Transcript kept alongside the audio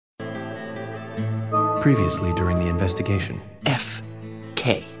Previously during the investigation.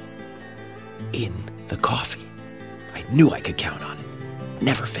 F.K. in the coffee. I knew I could count on it.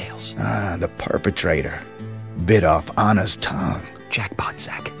 Never fails. Ah, the perpetrator. Bit off Anna's tongue. Jackpot,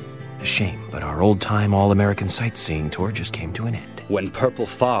 Zach. A shame, but our old-time all-American sightseeing tour just came to an end. When purple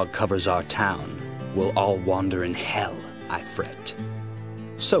fog covers our town, we'll all wander in hell, I fret.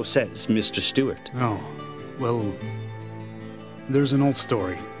 So says Mr. Stewart. Oh, well, there's an old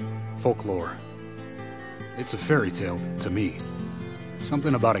story. Folklore. It's a fairy tale, to me.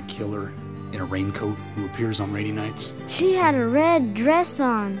 Something about a killer in a raincoat who appears on rainy nights. She had a red dress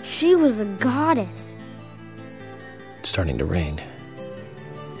on. She was a goddess. It's starting to rain.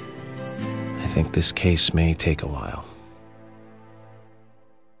 I think this case may take a while.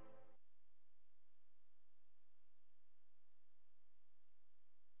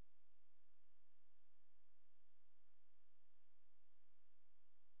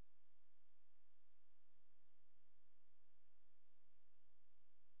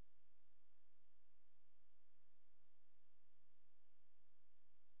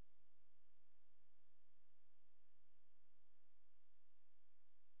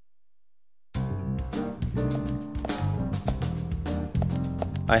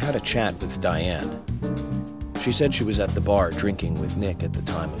 I had a chat with Diane. She said she was at the bar drinking with Nick at the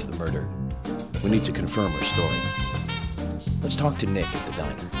time of the murder. We need to confirm her story. Let's talk to Nick at the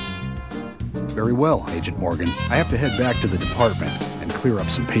diner. Very well, Agent Morgan. I have to head back to the department and clear up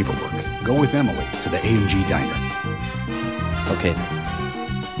some paperwork. Go with Emily to the A&G diner. Okay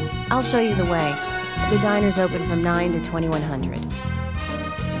then. I'll show you the way. The diner's open from 9 to 2100.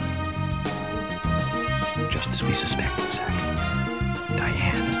 Just as we suspected, Zach.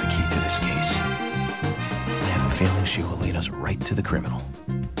 Diane is the key to this case. I have a feeling she will lead us right to the criminal.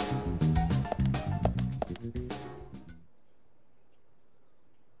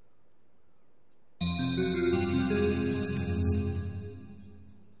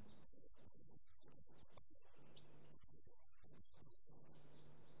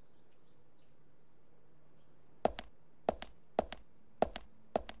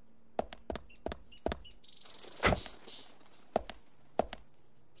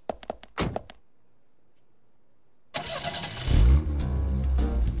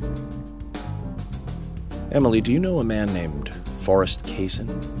 Emily, do you know a man named Forrest Kaysen?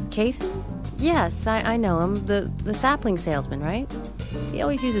 Kaysen? Yes, I know him. The sapling salesman, right? He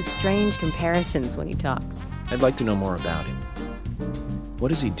always uses strange comparisons when he talks. I'd like to know more about him. What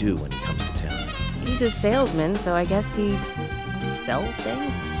does he do when he comes to town? He's a salesman, so I guess he sells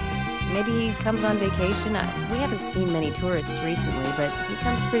things? Maybe he comes on vacation. We haven't seen many tourists recently, but he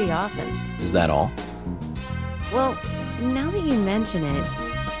comes pretty often. Is that all? Well, now that you mention it,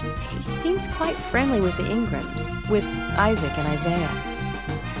 he seems quite friendly with the Ingrams, with Isaac and Isaiah.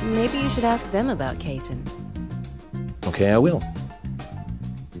 Maybe you should ask them about Kaysen. Okay, I will.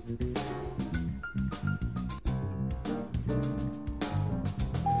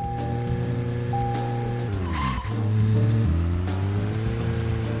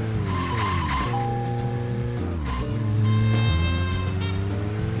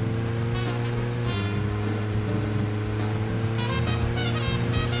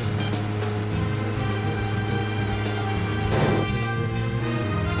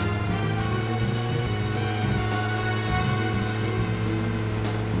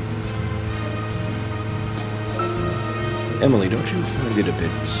 Emily, don't you find it a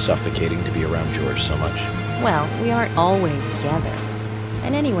bit suffocating to be around George so much? Well, we aren't always together.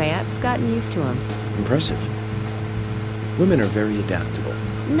 And anyway, I've gotten used to him. Impressive. Women are very adaptable.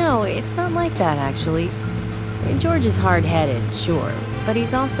 No, it's not like that, actually. George is hard-headed, sure, but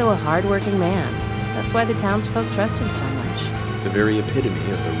he's also a hard-working man. That's why the townsfolk trust him so much. The very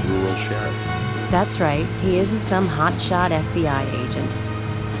epitome of the rural sheriff. That's right. He isn't some hotshot FBI agent.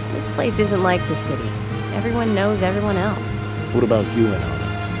 This place isn't like the city. Everyone knows everyone else. What about you and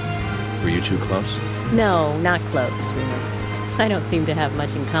Anna? Were you two close? No, not close, really. I don't seem to have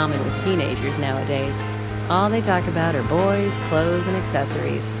much in common with teenagers nowadays. All they talk about are boys, clothes, and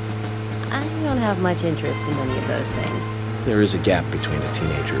accessories. I don't have much interest in any of those things. There is a gap between a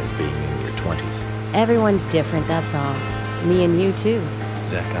teenager and being in your 20s. Everyone's different, that's all. Me and you, too.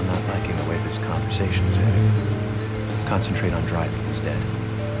 Zach, I'm not liking the way this conversation is heading. Let's concentrate on driving instead.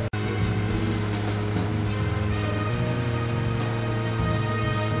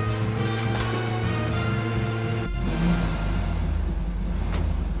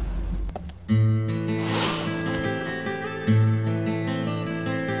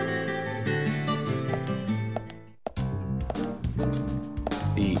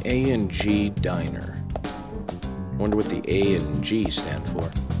 The A&G Diner. Wonder what the A and G stand for.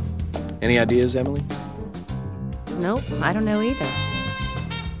 Any ideas, Emily? Nope, I don't know either.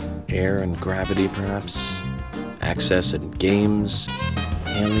 Air and gravity, perhaps? Access and games?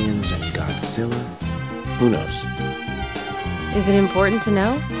 Aliens and Godzilla? Who knows? Is it important to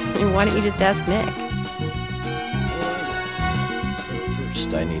know? Why don't you just ask Nick?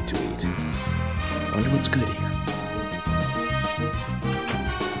 First, I need to eat. Wonder what's good here.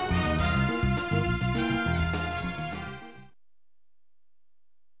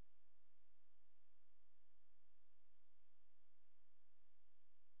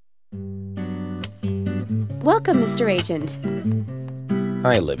 Welcome, Mr. Agent.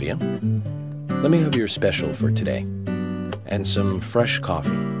 Hi, Olivia. Let me have your special for today. And some fresh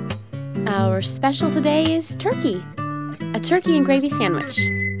coffee. Our special today is turkey. A turkey and gravy sandwich.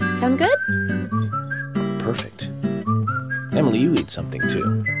 Sound good? Perfect. Emily, you eat something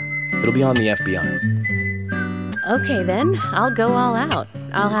too. It'll be on the FBI. Okay then, I'll go all out.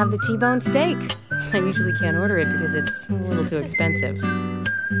 I'll have the T-bone steak. I usually can't order it because it's a little too expensive.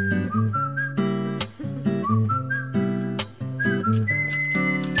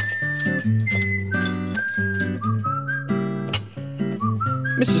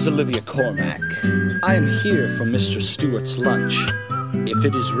 Mrs. Olivia Cormack, I am here for Mr. Stewart's lunch. If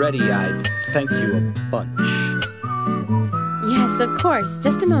it is ready, I'd thank you a bunch. Yes, of course.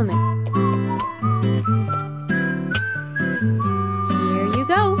 Just a moment. Here you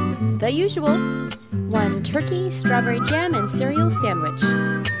go. The usual. 1 turkey, strawberry jam, and cereal sandwich.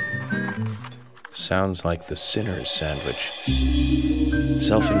 Sounds like the sinner's sandwich.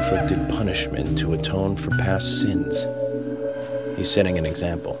 Self-inflicted punishment to atone for past sins. He's setting an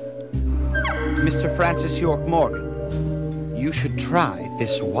example. Mr. Francis York Morgan, you should try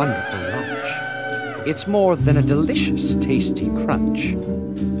this wonderful lunch. It's more than a delicious, tasty crunch.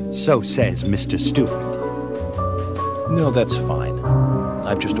 So says Mr. Stewart. No, that's fine.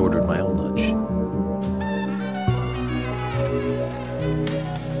 I've just ordered my own lunch.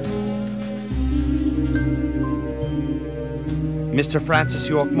 Mr. Francis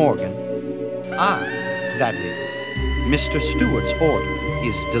York Morgan, that is, Mr. Stewart's order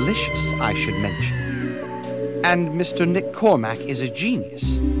is delicious, I should mention. And Mr. Nick Cormack is a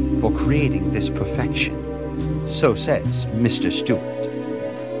genius for creating this perfection. So says Mr. Stewart.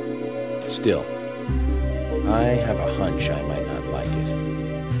 Still, I have a hunch I might not like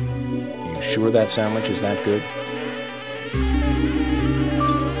it. You sure that sandwich is that good?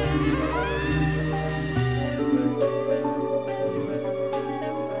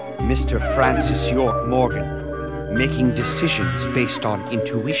 Mr. Francis York Morgan, making decisions based on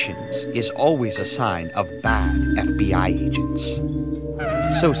intuitions is always a sign of bad FBI agents.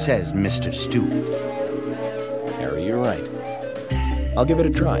 So says Mr. Stewart. Harry, you're right. I'll give it a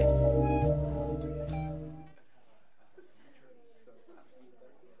try.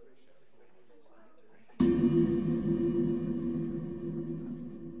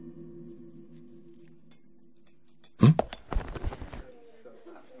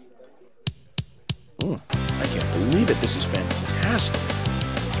 I can't believe it. This is fantastic.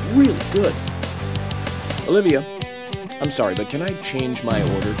 It's really good. Olivia, I'm sorry, but can I change my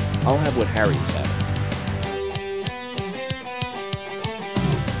order? I'll have what Harry is having.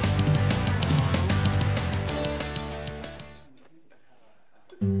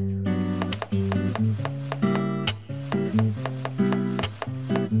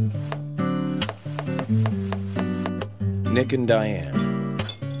 Nick and Diane.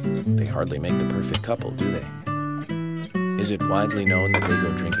 They hardly make the perfect couple, do they? Is it widely known that they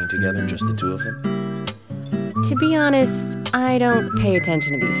go drinking together, just the two of them? To be honest, I don't pay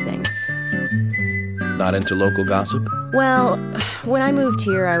attention to these things. Not into local gossip? Well, when I moved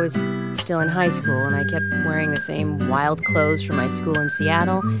here, I was still in high school, and I kept wearing the same wild clothes from my school in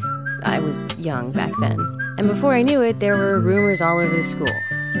Seattle. I was young back then. And before I knew it, there were rumors all over the school.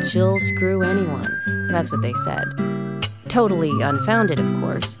 She'll screw anyone. That's what they said. Totally unfounded, of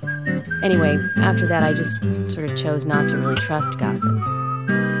course. Anyway, after that, I just sort of chose not to really trust gossip.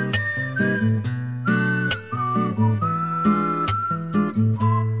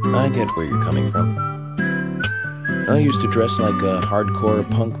 I get where you're coming from. I used to dress like a hardcore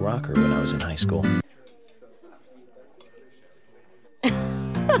punk rocker when I was in high school.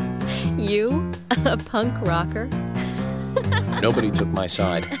 You? A punk rocker? Nobody took my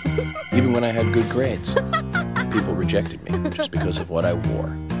side, even when I had good grades. People rejected me just because of what I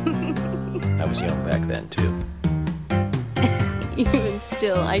wore. I was young back then, too. Even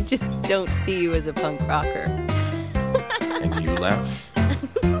still, I just don't see you as a punk rocker. And you laugh?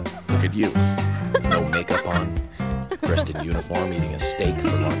 Look at you. No makeup on, dressed in uniform, eating a steak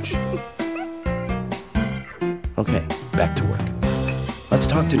for lunch. Okay, back to work. Let's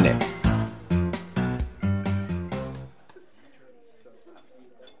talk to Nick.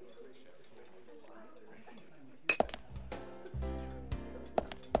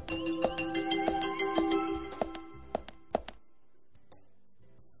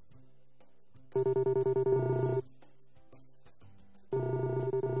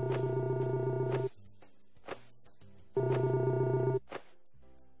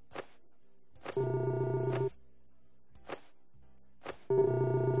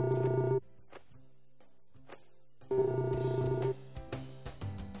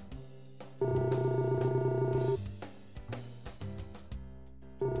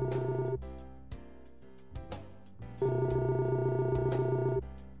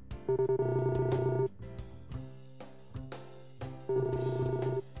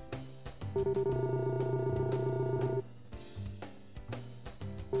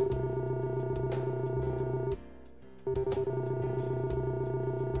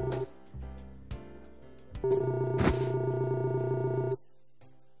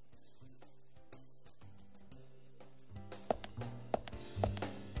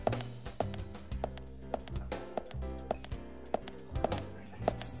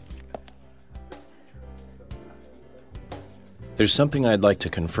 There's something I'd like to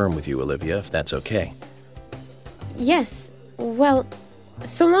confirm with you, Olivia, if that's okay. Yes. Well,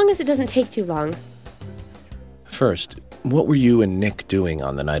 so long as it doesn't take too long. First, what were you and Nick doing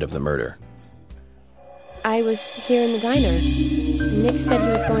on the night of the murder? I was here in the diner. Nick said he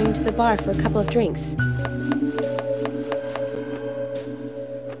was going to the bar for a couple of drinks.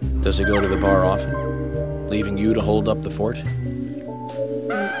 Does he go to the bar often? Leaving you to hold up the fort?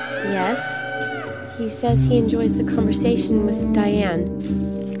 Yes. He says he enjoys the conversation with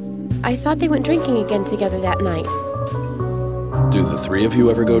Diane. I thought they went drinking again together that night. Do the three of you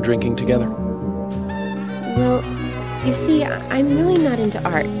ever go drinking together? Well, you see, I'm really not into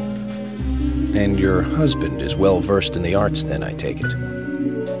art. And your husband is well versed in the arts then, I take it?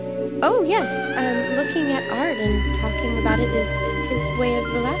 Oh, yes. Looking at art and talking about it is his way of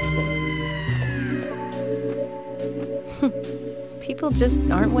relaxing. People just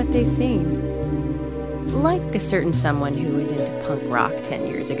aren't what they seem. Like a certain someone who was into punk rock 10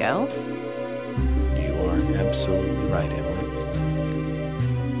 years ago. You are absolutely right,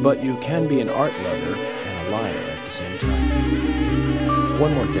 Emily. But you can be an art lover and a liar at the same time.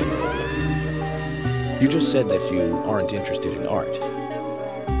 One more thing, Olivia. You just said that you aren't interested in art.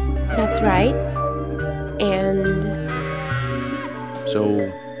 That's right. And...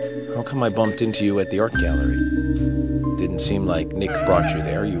 So, how come I bumped into you at the art gallery? Didn't seem like Nick brought you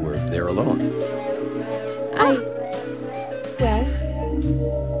there. You were there alone.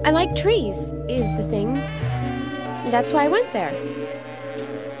 I like trees, is the thing. That's why I went there.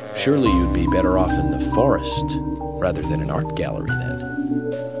 Surely you'd be better off in the forest rather than an art gallery then.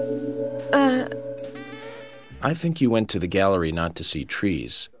 I think you went to the gallery not to see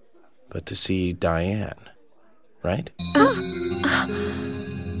trees, but to see Diane, right?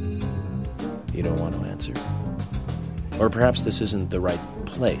 You don't want to answer. Or perhaps this isn't the right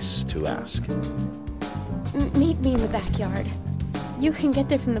place to ask. Meet me in the backyard. You can get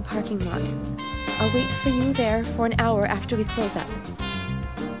there from the parking lot. I'll wait for you there for an hour after we close up.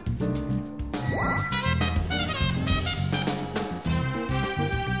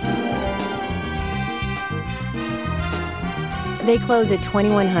 They close at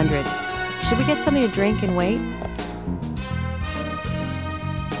 2100. Should we get something to drink and wait?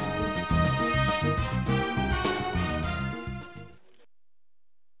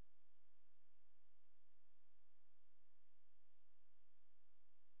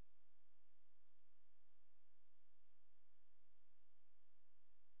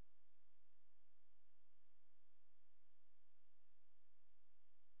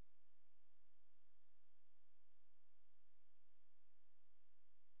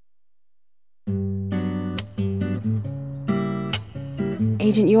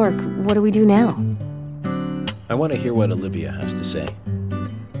 Agent York, what do we do now? I want to hear what Olivia has to say.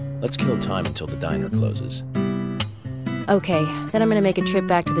 Let's kill time until the diner closes. Okay, then I'm gonna make a trip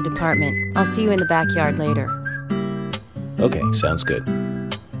back to the department. I'll see you in the backyard later. Okay, sounds good.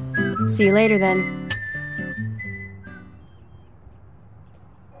 See you later then.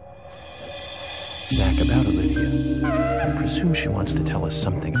 Back about Olivia. I presume she wants to tell us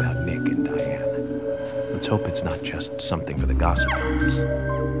something about Nick and Diane. Let's hope it's not just something for the gossip columns.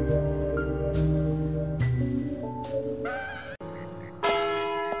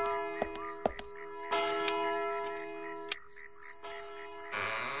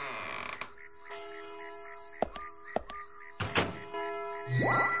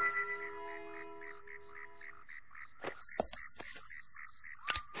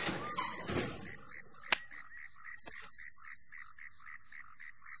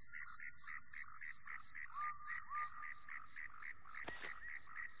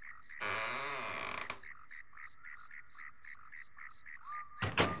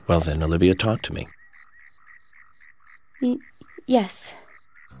 Well then, Olivia, talk to me. Yes.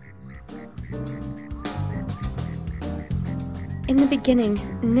 In the beginning,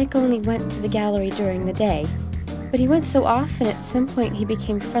 Nick only went to the gallery during the day, but he went so often at some point he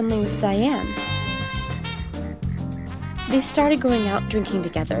became friendly with Diane. They started going out drinking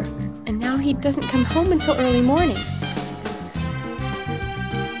together, and now he doesn't come home until early morning. He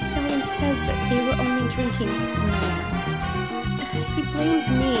always says that they were only drinking when I asked. He blames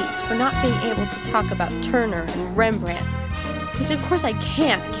me for not being able to talk about Turner and Rembrandt, which of course I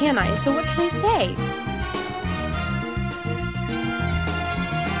can't, can I? So what can I say?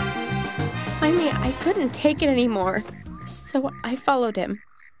 Finally, I couldn't take it anymore, so I followed him.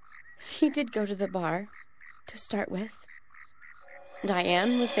 He did go to the bar, to start with.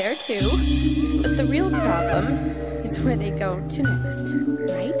 Diane was there too, but the real problem is where they go to next,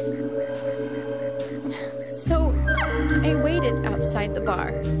 right? So I waited outside the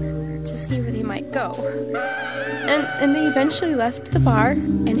bar to see where they might go. And they eventually left the bar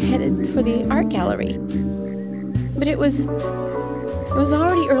and headed for the art gallery. But it was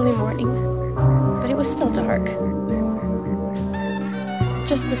already early morning, but it was still dark.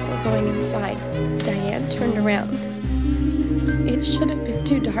 Just before going inside, Diane turned around. It should have been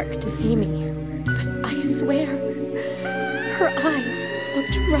too dark to see me, but I swear, her eyes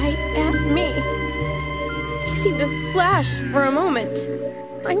looked right at me. They seemed to flash for a moment.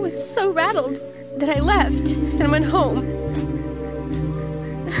 I was so rattled that I left and went home.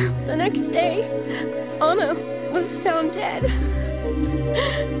 The next day, Anna was found dead.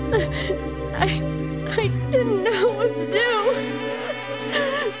 I didn't know what to do.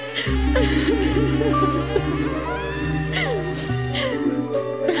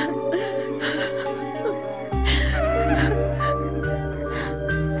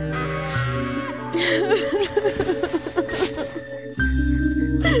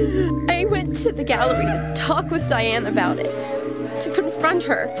 I went to the gallery to talk with Diane about it, to confront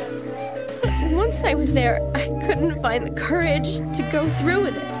her. But once I was there, I couldn't find the courage to go through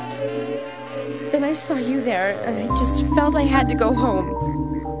with it. Then I saw you there, and I just felt I had to go home.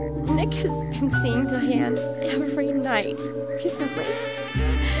 Nick has been seeing Diane every night recently.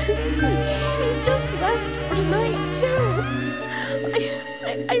 He just left for tonight, too.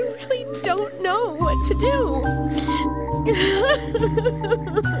 I really don't know what to do.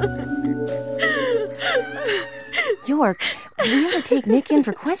 York, we ought to take Nick in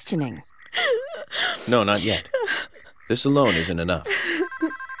for questioning. No, not yet. This alone isn't enough.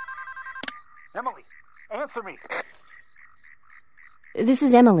 Emily, answer me. This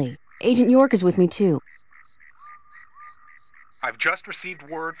is Emily. Agent York is with me, too. I've just received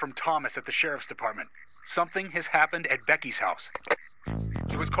word from Thomas at the Sheriff's Department. Something has happened at Becky's house.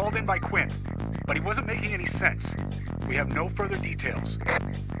 He was called in by Quinn, but he wasn't making any sense. We have no further details.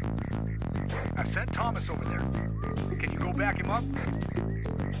 I've sent Thomas over there. Can you go back him up?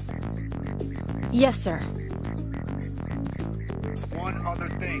 Yes, sir. One other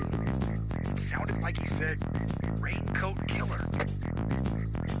thing. It sounded like he said, raincoat killer.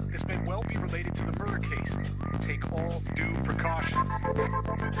 This may well be related to the murder case. Take all due precautions.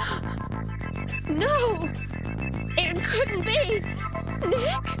 No! It couldn't be!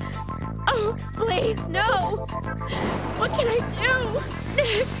 Nick! Oh, please, no! What can I do?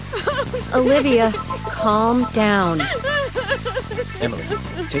 Nick! Olivia, calm down. Emily,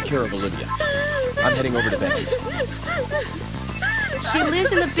 take care of Olivia. I'm heading over to Becky's. She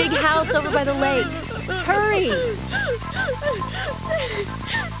lives in the big house over by the lake. Hurry! I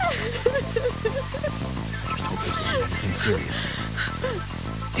just hope this isn't anything serious.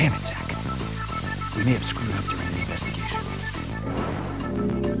 Damn it, Zach. We may have screwed up during the investigation.